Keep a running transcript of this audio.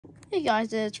Hey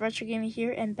guys, it's Retro Gaming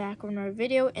here and back with another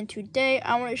video, and today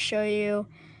I want to show you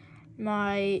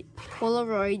my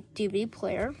Polaroid DVD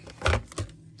player.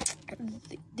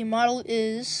 The model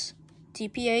is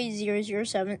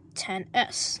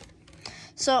DPA00710S.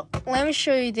 So let me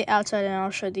show you the outside and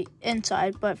I'll show you the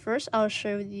inside, but first I'll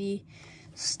show you the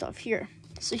stuff here.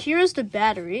 So here is the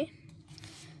battery.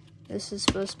 This is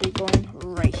supposed to be going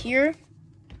right here.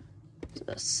 So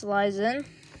it slides in.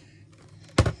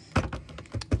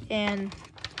 And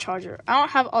charger. I don't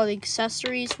have all the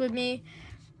accessories with me,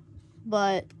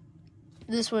 but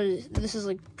this is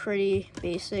like pretty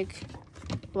basic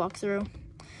walkthrough.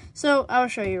 So I'll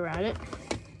show you around it.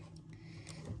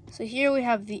 So here we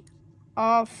have the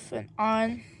off and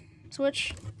on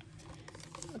switch,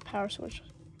 the power switch.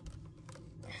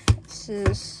 This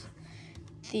is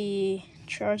the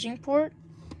charging port,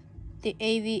 the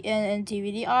AV in and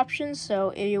DVD options.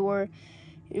 So if you were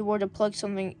to plug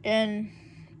something in,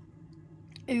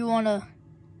 if you want to,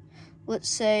 let's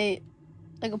say,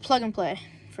 like a plug and play,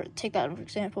 take that for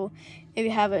example. If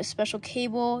you have a special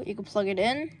cable, you can plug it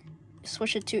in,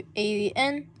 switch it to AV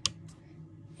in,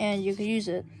 and you can use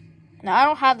it. Now, I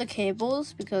don't have the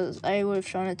cables because I would have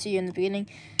shown it to you in the beginning,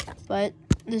 but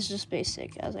this is just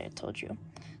basic, as I told you.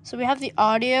 So we have the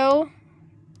audio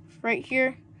right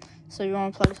here. So if you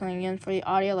want to plug something in for the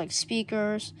audio, like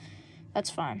speakers, that's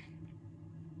fine.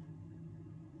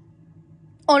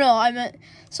 Oh no,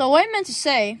 so what I meant to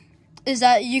say is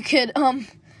that you could,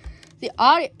 the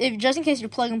audio, if just in case your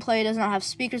plug and play does not have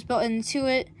speakers built into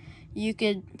it, you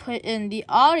could put in the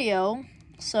audio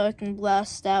so it can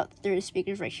blast out through the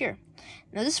speakers right here.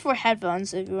 Now this is for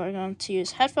headphones. If you are going to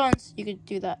use headphones, you could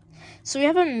do that. So we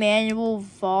have a manual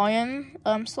volume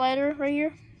slider right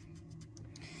here.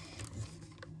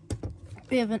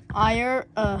 We have an IR,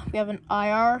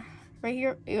 right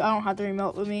here. I don't have the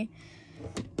remote with me.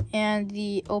 And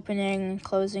the opening and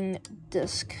closing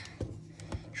disc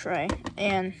tray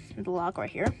and the lock right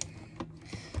here.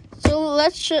 So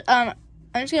let's I'm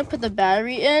just gonna put the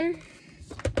battery in.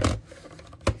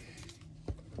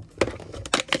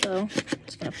 So I'm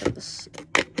just gonna put this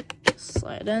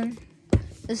slide in.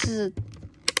 This is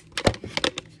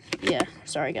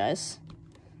sorry guys.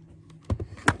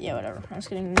 Yeah, whatever. I'm just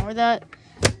gonna ignore that.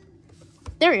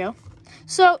 There we go.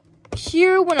 So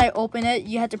here, when I open it,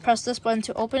 you have to press this button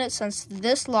to open it, since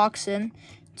this locks in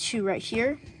to right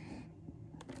here.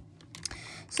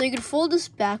 So you can fold this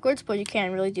backwards, but you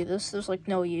can't really do this. There's like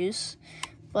no use.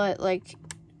 But like,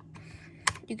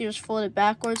 you can just fold it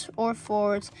backwards or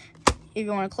forwards. If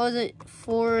you want to close it,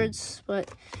 forwards.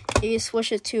 But if you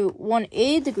switch it to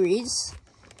 180 degrees,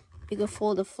 you can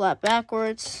fold it flat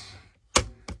backwards.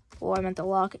 Oh, I meant to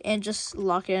lock, and just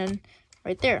lock it in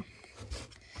right there.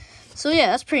 So yeah,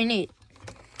 that's pretty neat.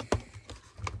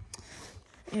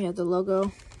 We have the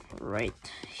logo right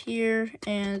here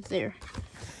and there.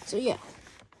 So yeah.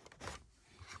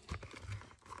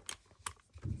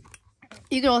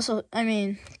 You could also,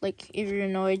 like, if you're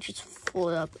annoyed, just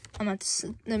fold it up.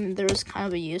 There's kind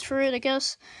of a use for it, I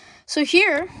guess. So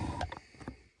here,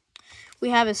 we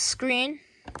have a screen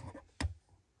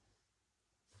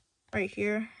right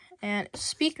here and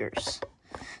speakers.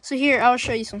 So here, I'll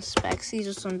show you some specs. These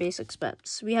are some basic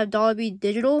specs. We have Dolby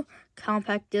Digital,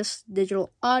 compact disc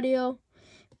digital audio,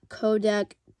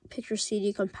 codec, picture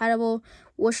CD compatible,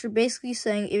 which are basically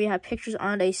saying if you have pictures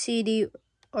on a CD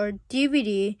or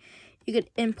DVD, you could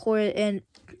import it in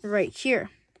right here.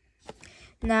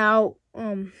 Now,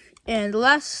 and the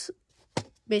last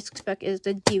basic spec is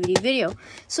the DVD video.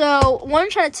 So what I'm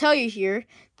trying to tell you here,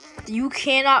 you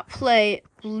cannot play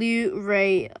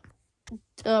Blu-ray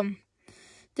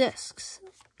discs.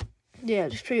 Yeah,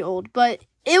 it's pretty old, but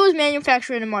it was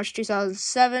manufactured in March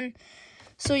 2007.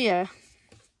 So yeah,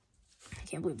 I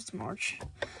can't believe it's March.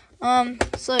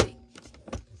 So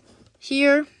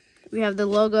here we have the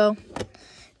logo,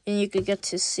 and you could get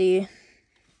to see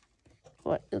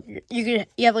what you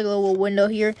have like a little window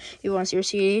here if you want to see your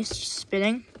CD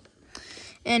spinning.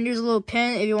 And here's a little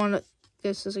pin if you want to.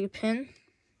 This is like a pin.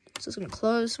 So it's gonna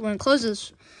close. When it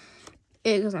closes,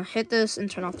 it doesn't hit this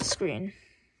and turn off the screen.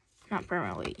 Not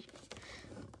permanently.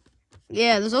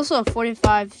 Yeah, there's also a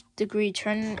 45-degree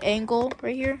turn angle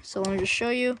right here. So let me just show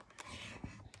you.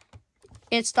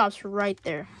 It stops right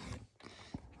there.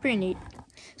 Pretty neat.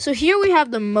 So here we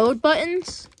have the mode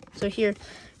buttons. So here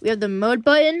we have the mode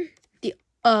button, the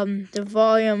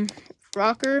volume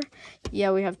rocker.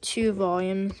 Yeah, we have two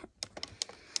volume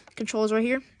controls right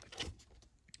here.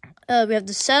 We have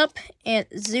the setup and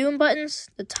zoom buttons,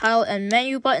 the tile and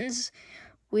menu buttons.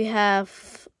 We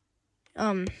have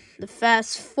the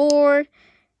fast forward,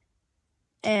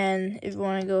 and if you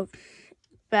want to go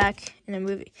back in the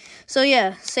movie. So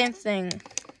yeah, same thing.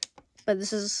 But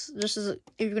this is if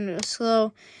you're gonna go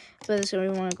slow, but this is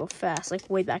gonna want to go fast, like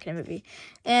way back in the movie.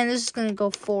 And this is gonna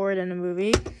go forward in the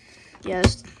movie. Yeah,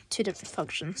 there's two different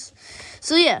functions.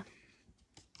 So yeah,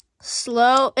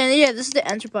 slow, and yeah, this is the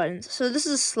enter button. So this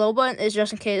is a slow button, is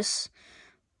just in case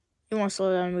you want to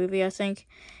slow down a movie, I think.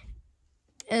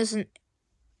 And it's an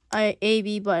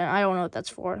A/B button. I don't know what that's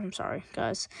for. I'm sorry,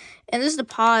 guys. And this is the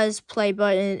pause play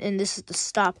button, and this is the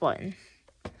stop button.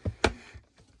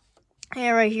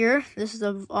 Yeah, right here, this is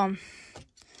the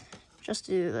just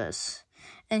to do this,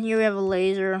 and here we have a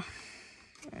laser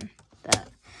and that.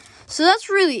 So that's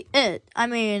really it. I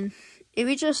mean, if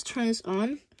we just turn this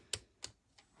on,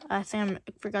 I think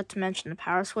I forgot to mention the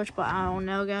power switch, but I don't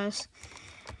know, guys.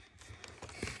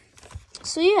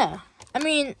 So yeah, I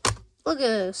mean, look at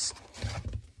this.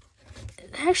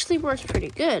 It actually works pretty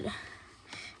good,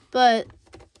 but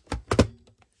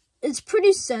it's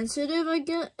pretty sensitive, I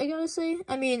gotta say.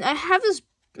 I mean, I have this,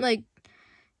 like,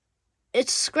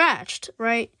 it's scratched,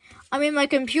 right? I mean, my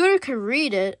computer could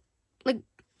read it. Like,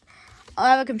 I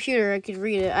have a computer, I could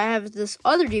read it. I have this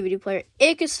other DVD player,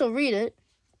 it could still read it.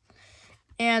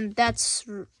 And that's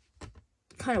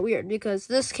kind of weird, because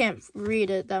this can't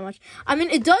read it that much. I mean,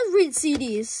 it does read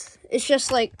CDs. It's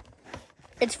just, like,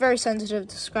 it's very sensitive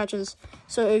to scratches.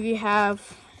 So if you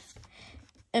have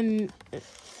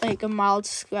like a mild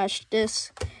scratch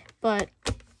disc, but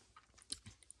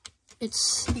you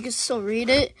can still read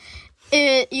it,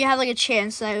 you have like a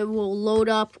chance that it will load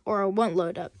up or it won't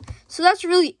load up. So that's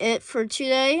really it for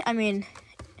today. I mean,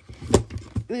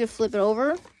 we can flip it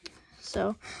over.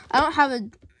 So I don't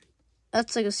have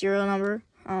that's like a serial number.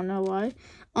 I don't know why.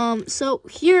 So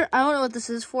here, I don't know what this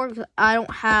is for, because I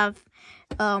don't have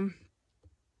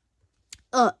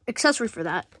accessory for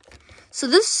that. So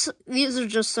these are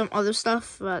just some other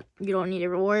stuff that you don't need to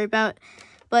worry about.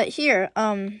 But here,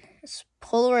 it's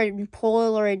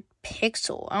Polaroid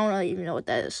Pixel. I don't even know what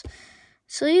that is.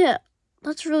 So yeah,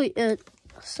 that's really it.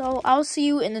 So I'll see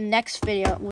you in the next video.